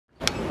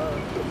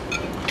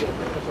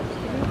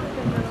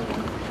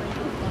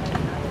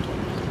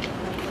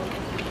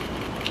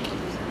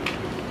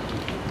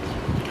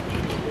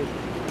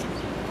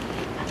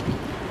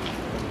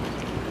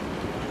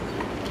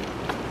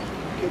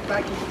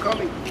Thank you for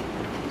coming.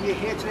 We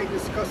are here today to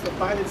discuss the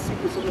violent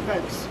sequence of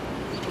events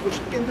in which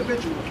an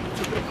individual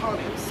took it upon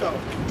himself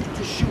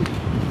to shoot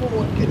 4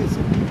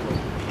 innocent people,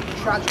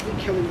 tragically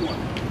killing one.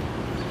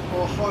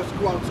 Our hearts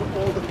go out to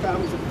all the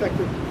families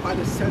affected by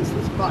the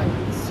senseless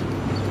violence.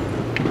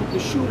 The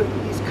shooter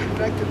in these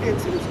connected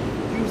incidents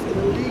used an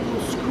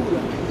illegal scooter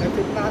that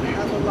did not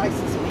have a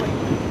license plate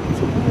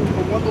to move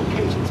from one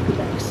location to the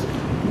next.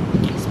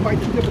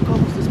 Despite the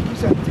difficulties this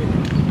presented,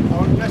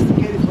 our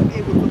investigators were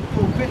able to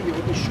pull video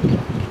of the shooter.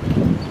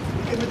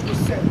 The image was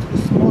sent to the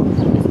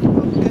smartphone of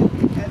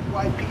an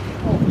NYPD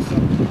officer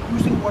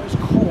using what is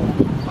called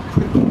a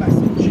critical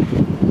message.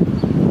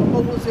 A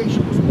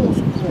mobilization was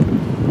also called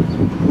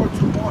in order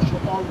to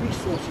marshal our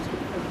resources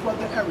and flood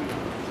the area.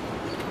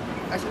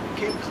 As it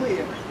became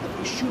clear that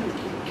the shooting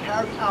was being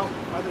carried out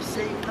by the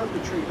same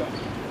perpetrator,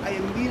 I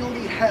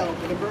immediately held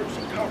an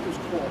emergency conference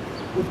call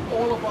with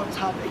all of our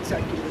top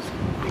executives,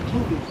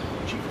 including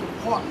the Chief of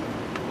Department,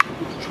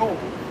 the Patrol,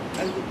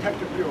 and the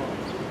Detective Bureau.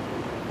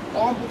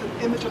 Armed with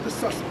an image of the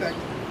suspect,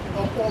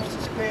 our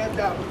officers fanned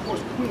out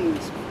across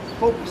Queens,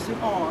 focusing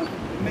on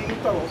the main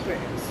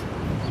thoroughfares.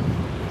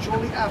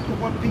 Shortly after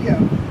 1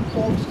 p.m.,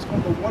 officers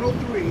from the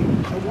 103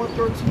 and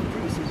 113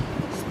 precincts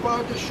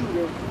spotted the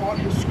shooter on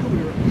his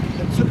scooter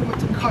and took him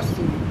into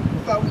custody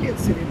without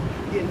incident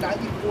near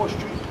 94th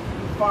Street,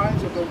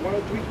 confines of the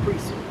 103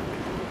 precinct.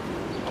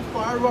 A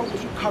firearm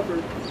was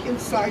recovered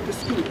inside the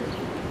scooter.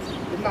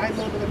 The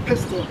 9mm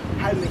pistol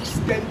had an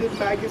extended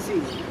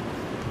magazine.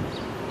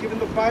 Given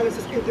the violence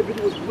this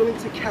individual was willing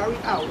to carry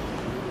out,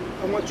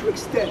 I want to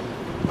extend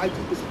my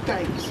deepest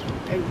thanks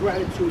and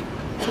gratitude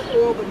to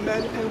all the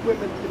men and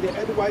women in the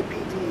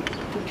NYPD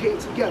who came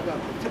together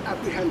to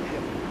apprehend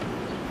him.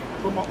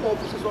 From our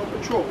officers on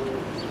patrol,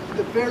 to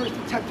the various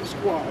detective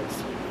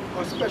squads,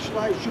 our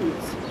specialized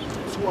units,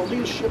 to our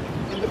leadership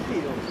in the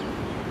field.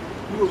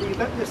 You were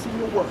relentless in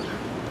your work,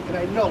 and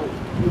I know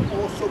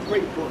you're also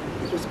grateful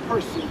that this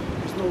person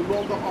is no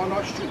longer on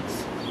our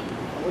streets.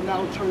 I will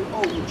now turn it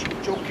over to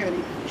Chief Joe Kenny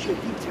to share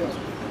details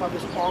about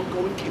this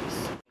ongoing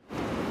case.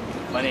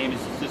 My name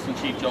is Assistant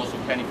Chief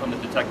Joseph Kenny from the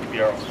Detective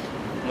Bureau.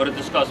 I'm going to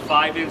discuss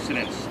 5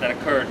 incidents that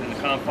occurred in the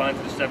confines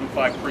of the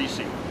 7-5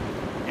 precinct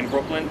in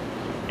Brooklyn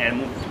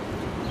and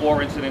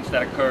 4 incidents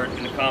that occurred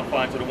in the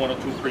confines of the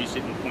 102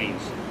 precinct in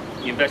Queens.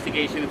 The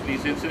investigation into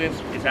these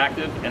incidents is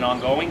active and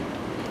ongoing.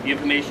 The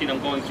information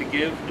I'm going to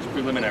give is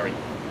preliminary.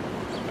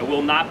 I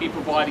will not be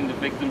providing the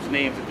victims'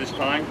 names at this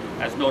time,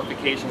 as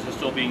notifications are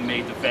still being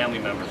made to family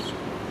members.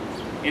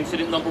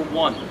 Incident number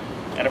 1,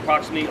 at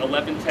approximately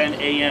 11:10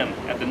 a.m.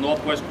 at the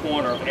northwest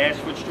corner of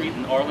Ashford Street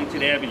and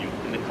Arlington Avenue,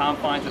 in the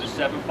confines of the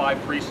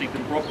 7-5 precinct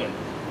in Brooklyn,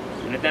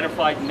 an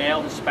identified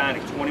male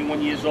Hispanic,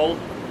 21 years old,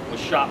 was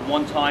shot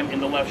 1 time in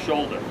the left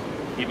shoulder.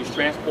 He was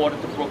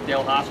transported to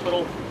Brookdale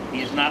Hospital.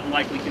 He is not in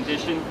likely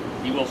condition.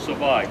 He will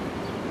survive.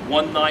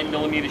 1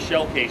 9mm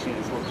shell casing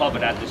was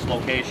recovered at this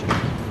location.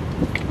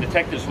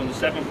 Detectives from the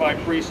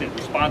 7-5 precinct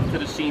responded to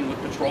the scene with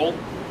patrol.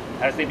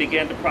 As they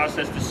began to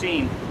process the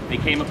scene, they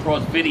came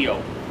across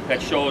video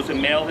that shows a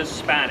male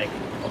Hispanic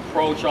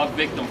approach our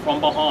victim from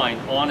behind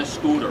on a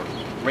scooter,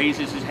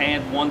 raises his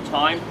hand 1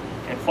 time,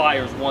 and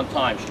fires 1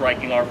 time,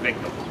 striking our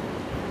victim.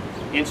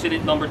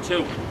 Incident number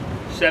 2.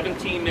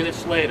 17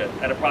 minutes later,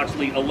 at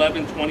approximately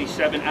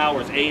 11:27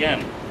 hours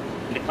a.m.,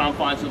 in the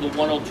confines of the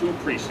 102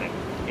 precinct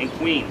in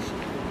Queens,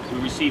 we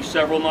received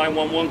several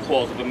 911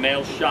 calls of a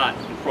male shot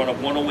in front of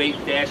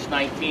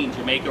 108-19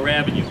 Jamaica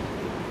Avenue.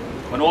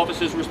 When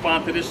officers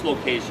respond to this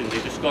location,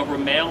 they discover a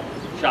male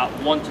shot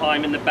 1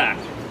 time in the back.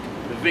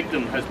 The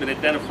victim has been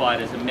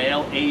identified as a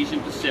male Asian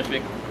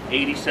Pacific,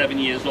 87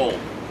 years old.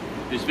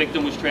 This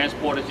victim was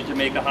transported to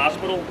Jamaica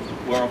Hospital,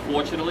 where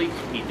unfortunately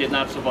he did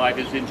not survive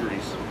his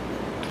injuries.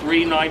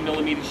 3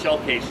 9mm shell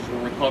cases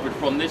were recovered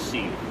from this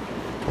scene.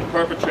 The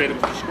perpetrator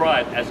was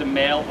described as a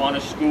male on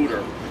a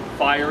scooter,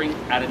 firing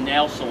at a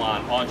nail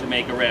salon on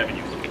Jamaica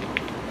Avenue.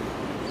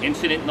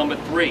 Incident number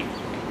 3.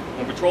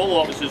 When patrol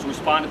officers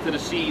responded to the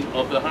scene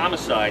of the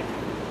homicide,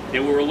 they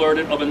were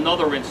alerted of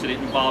another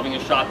incident involving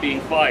a shot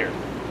being fired.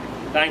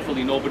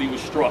 Thankfully, nobody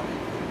was struck.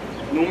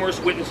 Numerous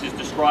witnesses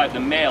described a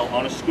male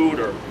on a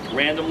scooter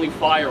randomly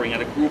firing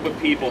at a group of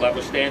people that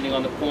were standing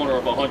on the corner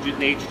of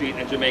 108th Street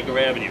and Jamaica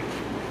Avenue.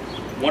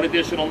 1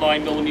 additional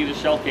 9mm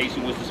shell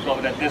casing was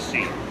discovered at this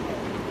scene.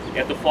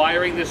 After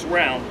firing this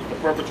round, the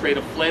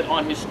perpetrator fled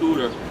on his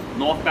scooter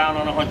northbound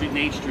on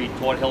 108th Street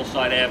toward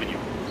Hillside Avenue.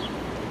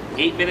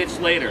 8 minutes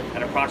later,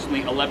 at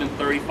approximately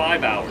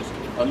 11:35 hours,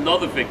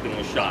 another victim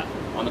was shot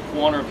on the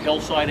corner of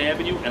Hillside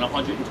Avenue and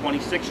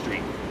 126th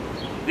Street.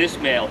 This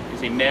male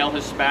is a male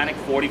Hispanic,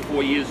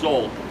 44 years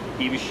old.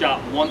 He was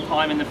shot 1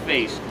 time in the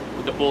face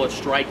with the bullet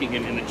striking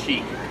him in the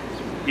cheek.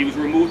 He was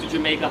removed to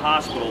Jamaica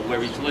Hospital,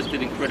 where he's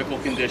listed in critical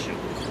condition.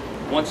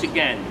 Once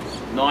again,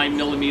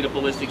 9mm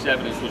ballistics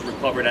evidence was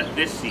recovered at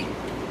this scene.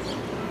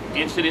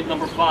 Incident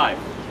number 5,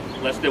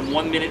 less than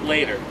 1 minute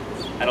later,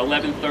 at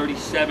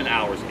 11:37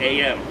 hours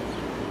a.m.,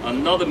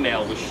 another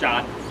male was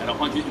shot at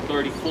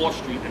 134th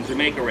Street and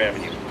Jamaica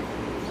Avenue.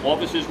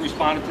 Officers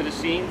responded to the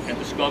scene and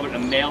discovered a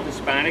male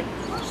Hispanic,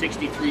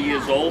 63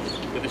 years old,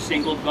 with a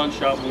single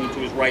gunshot wound to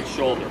his right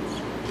shoulder.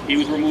 He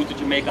was removed to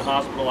Jamaica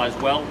Hospital as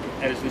well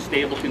and is in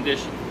stable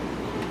condition.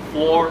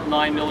 4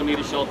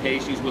 9mm shell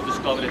casings were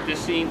discovered at this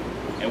scene,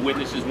 and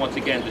witnesses once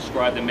again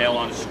described the male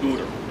on a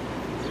scooter.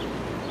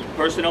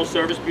 Personnel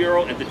Service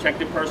Bureau and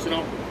detective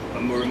personnel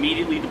were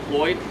immediately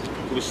deployed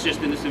to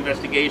assist in this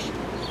investigation.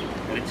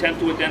 An attempt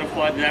to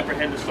identify and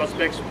apprehend the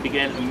suspects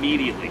began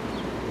immediately.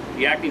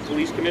 The acting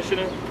police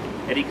commissioner,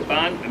 Eddie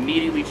Caban,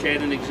 immediately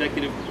chaired an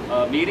executive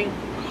meeting,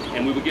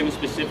 and we were given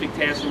specific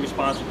tasks and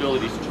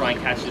responsibilities to try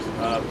and catch this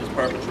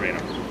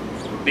perpetrator.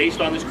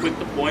 Based on this quick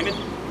deployment,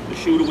 the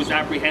shooter was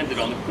apprehended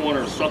on the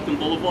corner of Sutton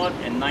Boulevard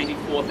and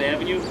 94th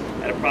Avenue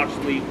at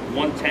approximately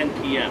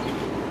 1:10 p.m.,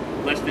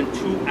 less than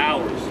 2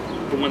 hours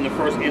from when the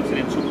first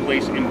incident took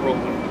place in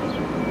Brooklyn.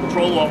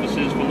 Patrol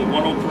officers from the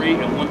 103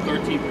 and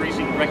 113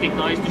 precinct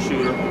recognized the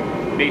shooter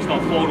based on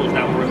photos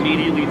that were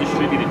immediately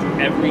distributed to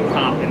every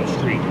cop in the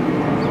street.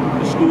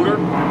 The scooter,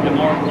 and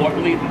more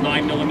importantly, the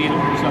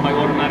 9mm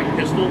semi-automatic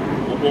pistol,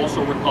 were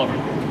also recovered.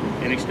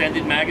 An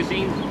extended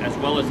magazine, as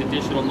well as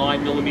additional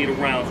 9mm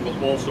rounds, were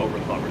also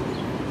recovered.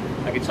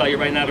 I can tell you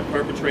right now the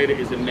perpetrator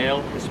is a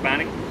male,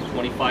 Hispanic,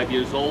 25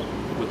 years old,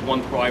 with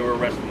 1 prior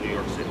arrest in New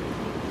York City.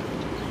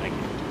 Thank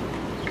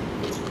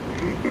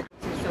you.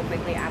 So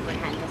quickly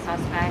apprehend the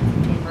suspect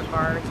in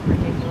regards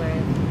particularly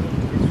to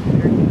the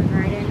scooter he was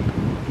riding?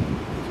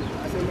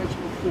 As I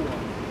mentioned before,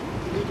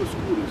 illegal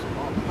scooters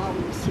are a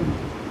problem in the city,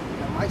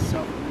 and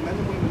myself and the men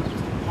and women of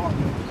this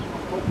department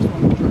are focused on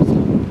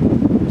addressing it.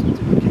 In this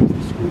particular case,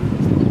 the scooter is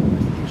still an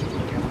investigation to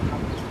get on top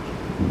of this.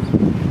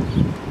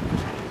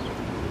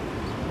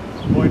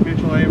 Lloyd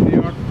Mitchell, AM New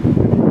York.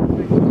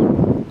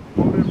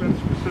 Motive and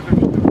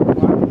specifics to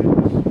why we did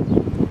this?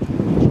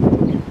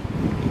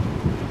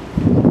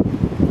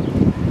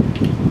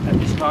 At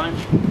this time,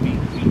 we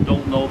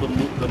don't know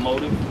the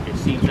motive. It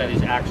seems that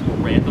it's actual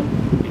random.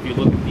 If you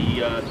look at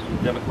the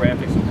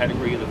demographics and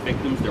pedigree of the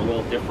victims, they're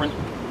all different.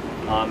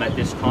 At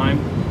this time,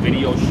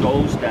 video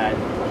shows that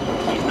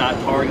he's not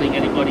targeting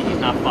anybody, he's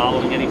not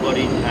following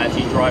anybody. As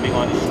he's driving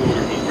on his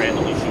scooter, he's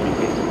randomly shooting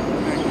people.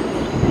 Thank you.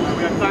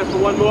 We have time for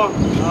one more.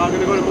 I'm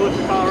going to go to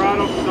Melissa,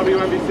 Colorado,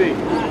 WNBC. Did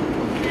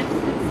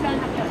this gun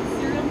have a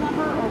serial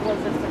number, or was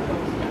this a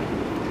ghost gun?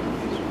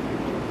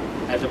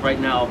 As of right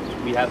now,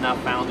 we have not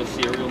found a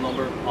serial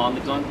number on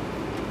the gun.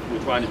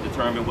 We're trying to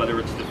determine whether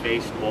it's the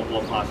face or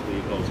possibly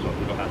a ghost gun.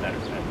 We don't have that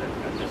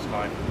at this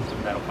time.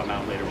 That'll come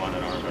out later on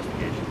in our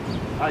investigation.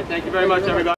 All right, thank you very much, everybody.